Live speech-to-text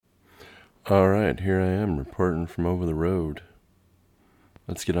All right, here I am reporting from over the road.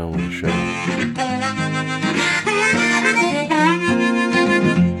 Let's get on with the show.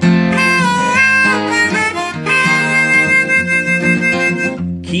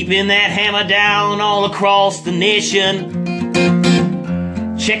 Keeping that hammer down all across the nation,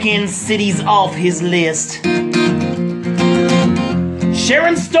 checking cities off his list,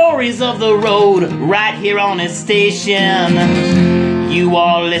 sharing stories of the road right here on his station. You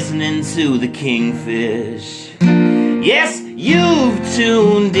are listening to the Kingfish. Yes, you've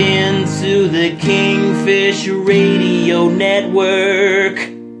tuned in to the Kingfish Radio Network.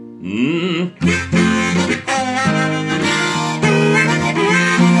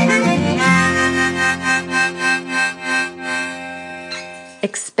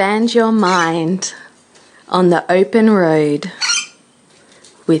 Expand your mind on the open road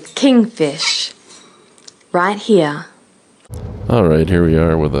with Kingfish right here. All right, here we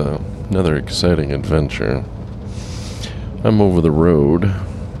are with another exciting adventure. I'm over the road.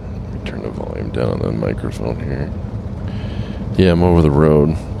 Let me turn the volume down on the microphone here. Yeah, I'm over the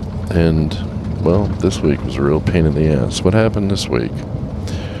road. And, well, this week was a real pain in the ass. What happened this week?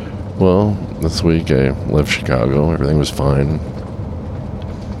 Well, this week I left Chicago. Everything was fine.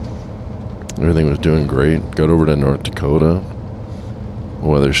 Everything was doing great. Got over to North Dakota. The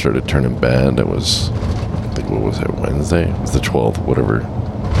weather started turning bad. It was, I think, what was it, Wednesday? It was the 12th, whatever,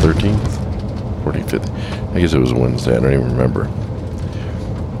 13th? 45th? I guess it was Wednesday. I don't even remember.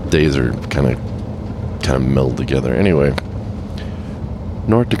 Days are kind of meld together. Anyway,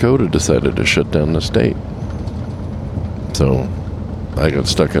 North Dakota decided to shut down the state. So I got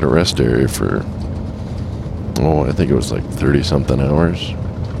stuck at a rest area for, I think it was like 30-something hours.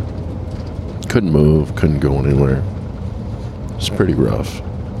 Couldn't move, couldn't go anywhere. It's pretty rough.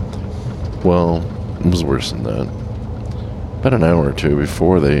 Well, it was worse than that. About an hour or two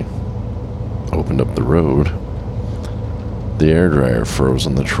before they opened up the road, the air dryer froze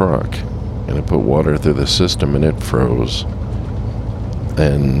in the truck, and it put water through the system, and it froze.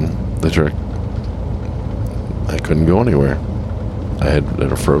 And the truck, I couldn't go anywhere. I had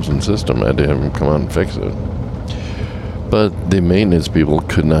a frozen system. I had to have them come out and fix it. But the maintenance people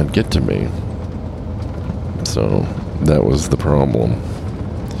could not get to me. So that was the problem.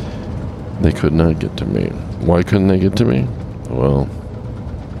 They could not get to me. Why couldn't they get to me? Well,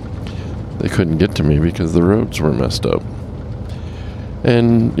 they couldn't get to me because the roads were messed up.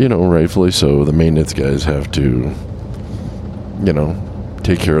 And, rightfully so, the maintenance guys have to,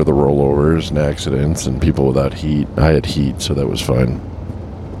 take care of the rollovers and accidents and people without heat. I had heat, so that was fine.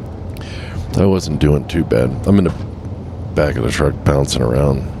 I wasn't doing too bad. I'm in the back of the truck bouncing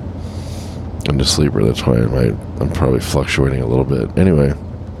around. I'm a sleeper, that's why I'm probably fluctuating a little bit. Anyway,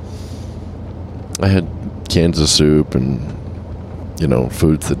 I had cans of soup and,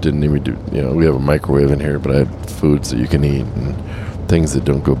 foods that didn't even do, we have a microwave in here, but I had foods that you can eat and things that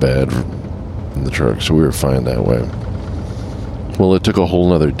don't go bad in the truck, so we were fine that way. Well, it took a whole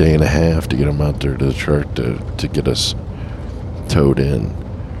nother day and a half to get them out there to the truck to get us towed in.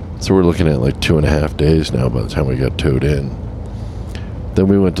 So we're looking at like 2.5 days now by the time we got towed in. Then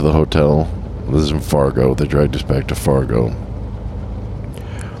we went to the hotel. This is in Fargo. They dragged us back to Fargo.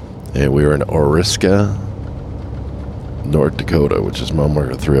 And we were in Oriska, North Dakota, which is mile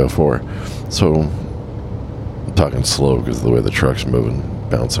marker 304. So I'm talking slow because of the way the truck's moving,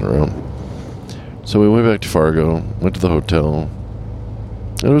 bouncing around. So we went back to Fargo, went to the hotel.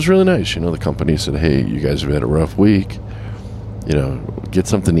 And it was really nice. The company said, hey, you guys have had a rough week. Get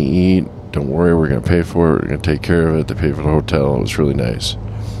something to eat. Don't worry, we're going to pay for it. We're going to take care of it. They pay for the hotel. It was really nice.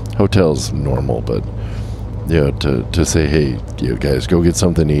 Hotel's normal, but, to say, hey, you guys, go get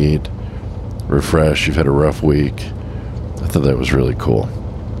something to eat. Refresh. You've had a rough week. I thought that was really cool.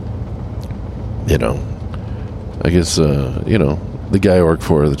 I guess, the guy I work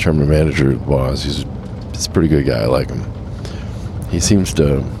for, the terminal manager, boss, he's a pretty good guy. I like him. He seems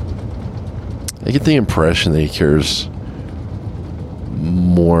to, I get the impression that he cares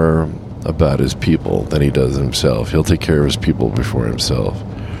more about his people than he does himself. He'll take care of his people before himself.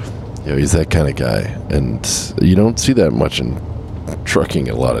 He's that kind of guy. And you don't see that much in trucking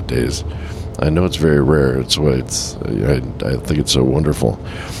a lot of days. I know it's very rare. It's why I think it's so wonderful.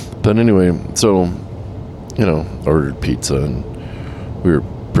 But anyway, so, ordered pizza, and we were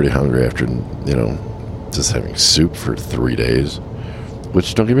pretty hungry after, just having soup for 3 days.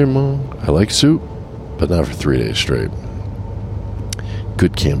 Which, don't get me wrong, I like soup, but not for 3 days straight.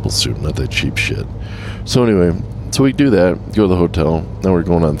 Good Campbell's soup, not that cheap shit. So anyway, so we do that, go to the hotel. Now we're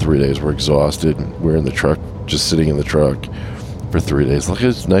going on 3 days. We're exhausted. We're in the truck, just sitting in the truck for 3 days. Like,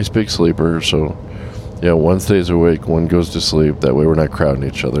 it's a nice big sleeper, so one stays awake, one goes to sleep. That way we're not crowding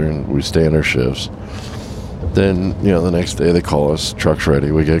each other, and we stay in our shifts. Then, the next day they call us, truck's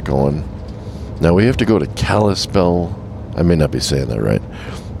ready, we get going. Now we have to go to Kalispell. I may not be saying that right.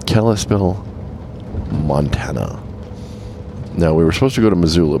 Kalispell, Montana. Now we were supposed to go to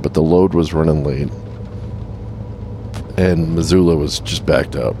Missoula, but the load was running late. And Missoula was just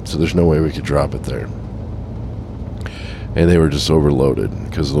backed up, so there's no way we could drop it there. And they were just overloaded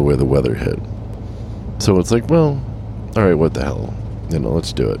because of the way the weather hit. So it's like, well, all right, what the hell?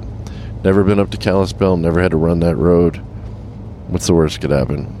 Let's do it. Never been up to Kalispell, never had to run that road. What's the worst could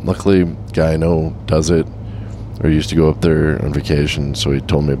happen? Luckily, guy I know does it, or used to go up there on vacation, so he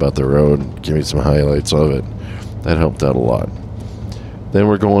told me about the road, gave me some highlights of it. That helped out a lot. Then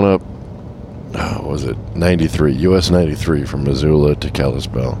we're going up, what was it, 93, US 93 from Missoula to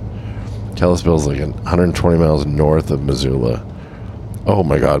Kalispell. Kalispell's like 120 miles north of Missoula. Oh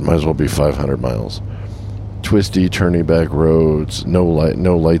my God, might as well be 500 miles. Twisty, turning back roads, no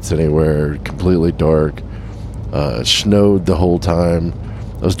lights anywhere, completely dark. Snowed the whole time.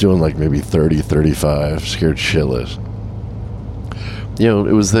 I was doing like maybe 30, 35, scared shitless.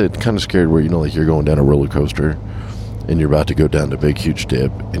 It was that kind of scared where, like you're going down a roller coaster and you're about to go down the big, huge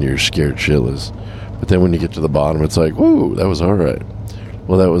dip and you're scared shitless. But then when you get to the bottom, it's like, whoa, that was all right.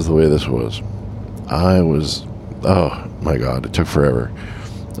 Well, that was the way this was. Oh my God, it took forever.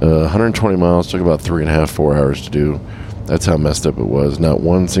 120 miles, took about 3.5, 4 hours to do. That's how messed up it was. Not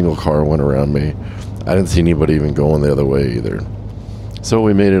one single car went around me. I didn't see anybody even going the other way either. So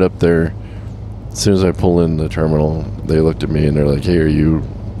we made it up there. As soon as I pull in the terminal, they looked at me and they're like, hey, are you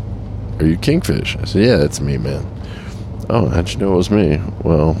Kingfish? I said, yeah, that's me, man. Oh, how'd you know it was me?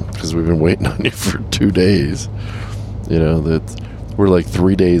 Well, because we've been waiting on you for 2 days. That we're like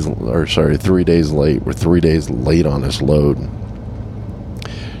 3 days late. We're 3 days late on this load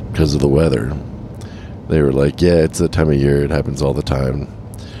because of the weather. They were like, yeah, it's that time of year. It happens all the time.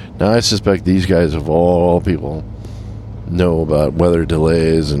 Now, I suspect these guys, of all people, know about weather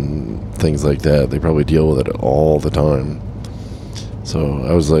delays and things like that. They probably deal with it all the time. So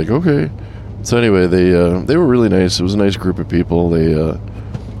I was like, okay. So anyway, they were really nice. It was a nice group of people.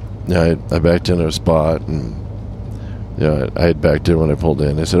 I backed in a spot, and I had backed in when I pulled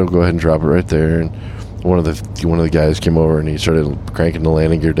in. They said, "Oh, go ahead and drop it right there." And one of the guys came over and he started cranking the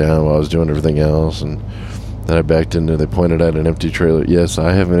landing gear down while I was doing everything else. And then I backed in, and they pointed at an empty trailer. Yes,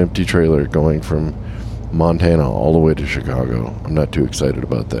 I have an empty trailer going from Montana all the way to Chicago. I'm not too excited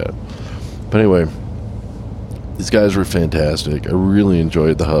about that. But anyway, these guys were fantastic. I really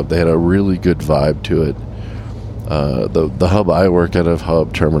enjoyed the hub. They had a really good vibe to it. The hub I work at,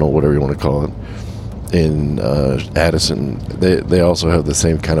 hub terminal, whatever you want to call it, in Addison, they also have the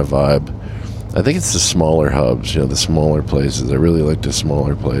same kind of vibe. I think it's the smaller hubs, the smaller places. I really like the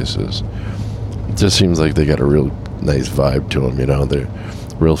smaller places. It just seems like they got a real nice vibe to them, They're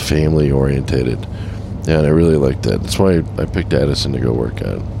real family orientated. Yeah, and I really liked that. That's why I picked Addison to go work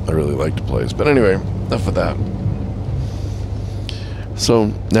at. I really liked the place. But anyway, enough of that.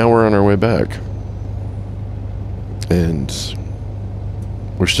 So now we're on our way back. And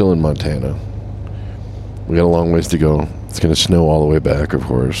we're still in Montana. We got a long ways to go. It's going to snow all the way back, of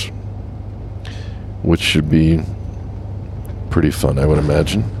course, which should be pretty fun, I would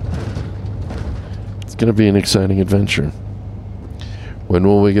imagine. It's going to be an exciting adventure. When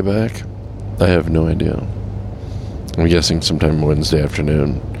will we get back? I have no idea. I'm guessing sometime Wednesday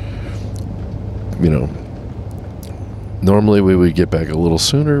afternoon. Normally we would get back a little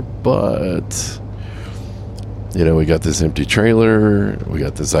sooner, but we got this empty trailer, we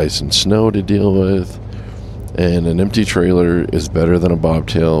got this ice and snow to deal with, and an empty trailer is better than a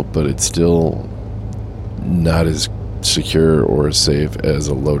bobtail, but it's still not as secure or as safe as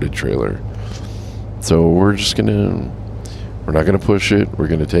a loaded trailer. So we're not gonna push it. We're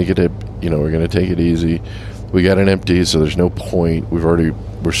gonna take it we're gonna take it easy. We got an empty, so there's no point.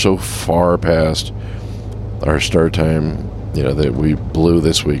 We're so far past our start time, that we blew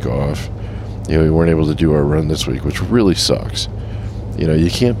this week off. We weren't able to do our run this week, which really sucks. You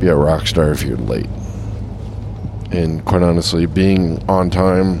can't be a rock star if you're late. And quite honestly, being on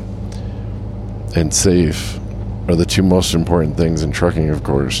time and safe are the two most important things in trucking, of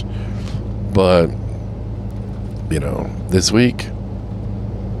course. But, this week,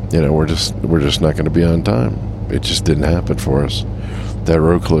 we're just not going to be on time. It just didn't happen for us. That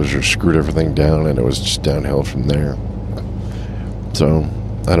road closure screwed everything down, and it was just downhill from there. So,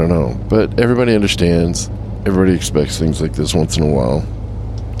 I don't know. But everybody understands. Everybody expects things like this once in a while.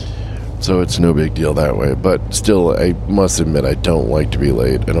 So it's no big deal that way. But still, I must admit, I don't like to be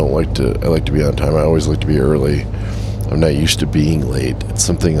late. I like to be on time. I always like to be early. I'm not used to being late. It's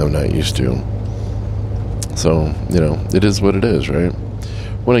something I'm not used to. So, it is what it is, right?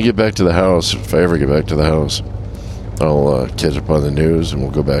 When I get back to the house, if I ever get back to the house, I'll catch up on the news and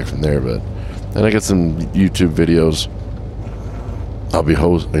we'll go back from there. And I got some YouTube videos I'll be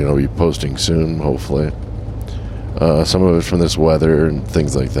be posting soon, hopefully. Some of it from this weather and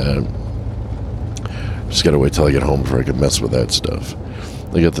things like that. Just gotta wait till I get home before I can mess with that stuff.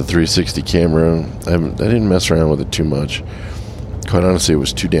 I got the 360 camera. I didn't mess around with it too much. Quite honestly, it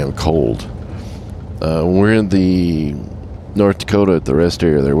was too damn cold. When we're in the North Dakota at the rest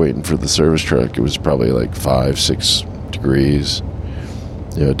area, they're waiting for the service truck. It was probably like 5-6 degrees.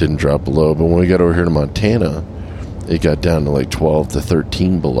 It didn't drop below. But when we got over here to Montana, it got down to like 12 to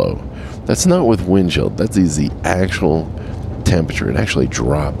 13 below. That's not with wind chill. That's the actual temperature. It actually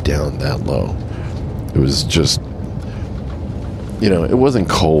dropped down that low. It was just, it wasn't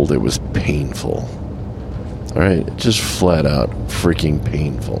cold. It was painful. All right? Just flat out freaking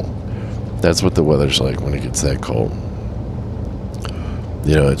painful. That's what the weather's like when it gets that cold.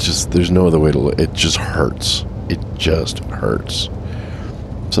 It's just, there's no other way to look. It just hurts. It just hurts.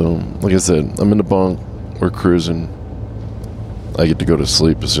 So, like I said, I'm in the bunk. We're cruising. I get to go to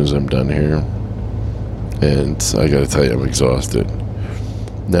sleep as soon as I'm done here. And I gotta tell you, I'm exhausted.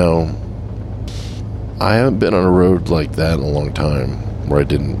 Now, I haven't been on a road like that in a long time, where I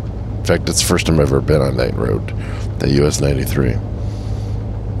didn't. In fact, it's the first time I've ever been on that road, that US 93.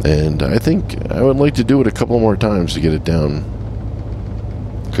 And I think I would like to do it a couple more times to get it down,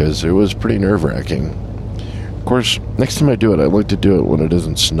 because it was pretty nerve-wracking. Of course, next time I do it, I'd like to do it when it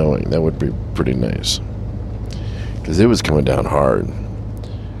isn't snowing. That would be pretty nice, because it was coming down hard.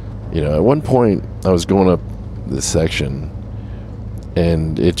 At one point, I was going up this section,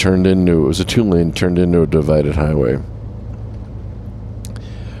 and it was a 2-lane, turned into a divided highway.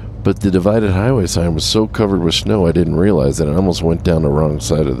 But the divided highway sign was so covered with snow, I didn't realize that I almost went down the wrong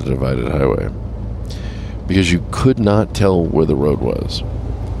side of the divided highway, because you could not tell where the road was.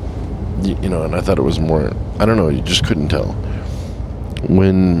 And I thought it was more, I don't know, you just couldn't tell.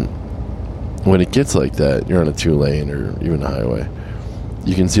 When it gets like that, you're on a 2-lane or even a highway,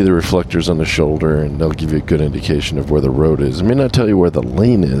 you can see the reflectors on the shoulder, and they'll give you a good indication of where the road is. It may not tell you where the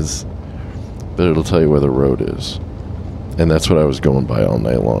lane is, but it'll tell you where the road is. And that's what I was going by all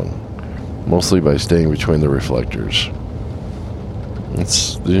night long, mostly by staying between the reflectors.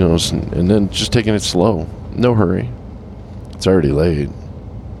 It's, and then just taking it slow. No hurry. It's already late.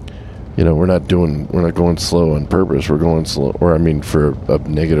 We're not going slow on purpose. We're going slow, for a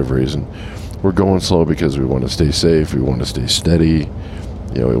negative reason. We're going slow because we want to stay safe. We want to stay steady.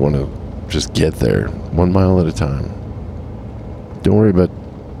 We want to just get there 1 mile at a time. Don't worry about,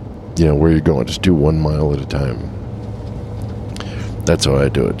 where you're going. Just do 1 mile at a time. That's how I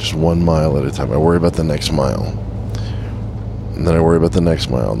do it. Just 1 mile at a time. I worry about the next mile. And then I worry about the next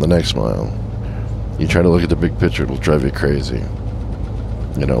mile and the next mile. You try to look at the big picture, it'll drive you crazy.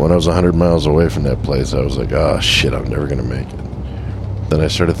 When I was 100 miles away from that place, I was like, shit, I'm never going to make it. Then I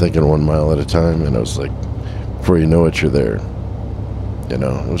started thinking 1 mile at a time, and I was like, before you know it, you're there. It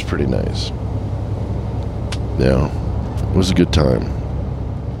was pretty nice. It was a good time.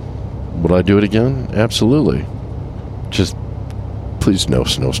 Would I do it again? Absolutely. Just, please no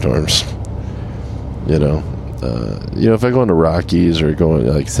snowstorms. If I go into Rockies or go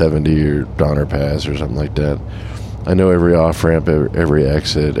into like 70 or Donner Pass or something like that, I know every off-ramp, every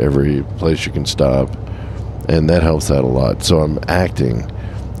exit, every place you can stop, and that helps out a lot. So I'm acting.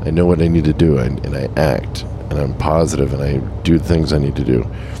 I know what I need to do, and I act, and I'm positive, and I do things I need to do.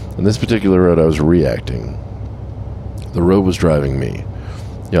 In this particular road, I was reacting. The road was driving me.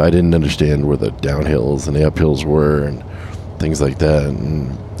 I didn't understand where the downhills and the uphills were and things like that,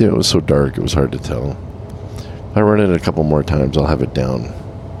 and it was so dark, it was hard to tell. If I run it a couple more times, I'll have it down.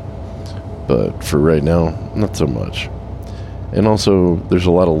 But for right now, not so much. And also, there's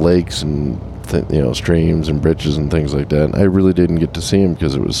a lot of lakes and streams and bridges and things like that. I really didn't get to see them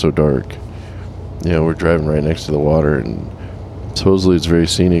because it was so dark. We're driving right next to the water, and supposedly it's very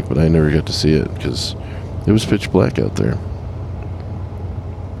scenic, but I never got to see it because it was pitch black out there.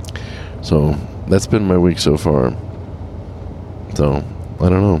 So that's been my week so far. So I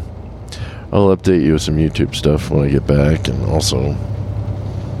don't know. I'll update you with some YouTube stuff when I get back, and also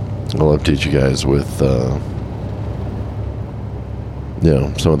I'll update you guys with,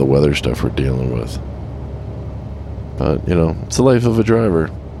 some of the weather stuff we're dealing with. But, it's the life of a driver.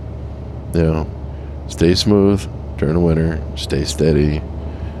 Stay smooth during the winter, stay steady,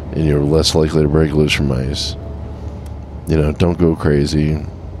 and you're less likely to break loose from ice. Don't go crazy.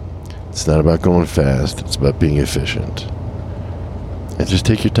 It's not about going fast, it's about being efficient. And just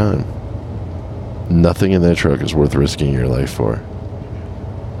take your time. Nothing in that truck is worth risking your life for.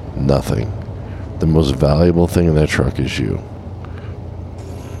 Nothing. The most valuable thing in that truck is you.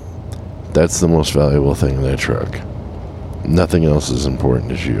 That's the most valuable thing in that truck. Nothing else is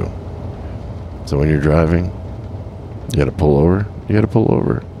important as you. So when you're driving, you gotta pull over. You gotta pull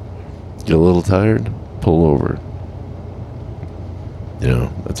over. Get a little tired? Pull over. You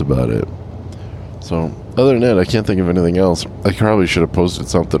know, that's about it. So, other than that, I can't think of anything else. I probably should have posted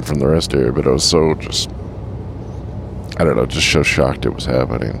something from the rest area, but I was so just so shocked it was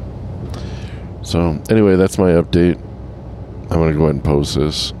happening. So, anyway, that's my update. I'm going to go ahead and post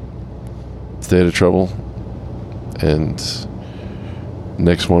this. Stay out of trouble. And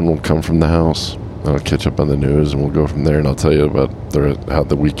next one will come from the house. I'll catch up on the news, and we'll go from there, and I'll tell you about how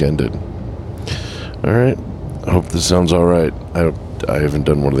the week ended. All right. I hope this sounds all right. I haven't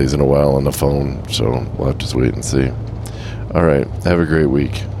done one of these in a while on the phone, so we'll have to wait and see. All right. Have a great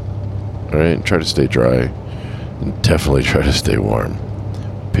week. All right. Try to stay dry, and definitely try to stay warm.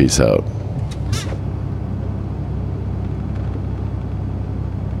 Peace out.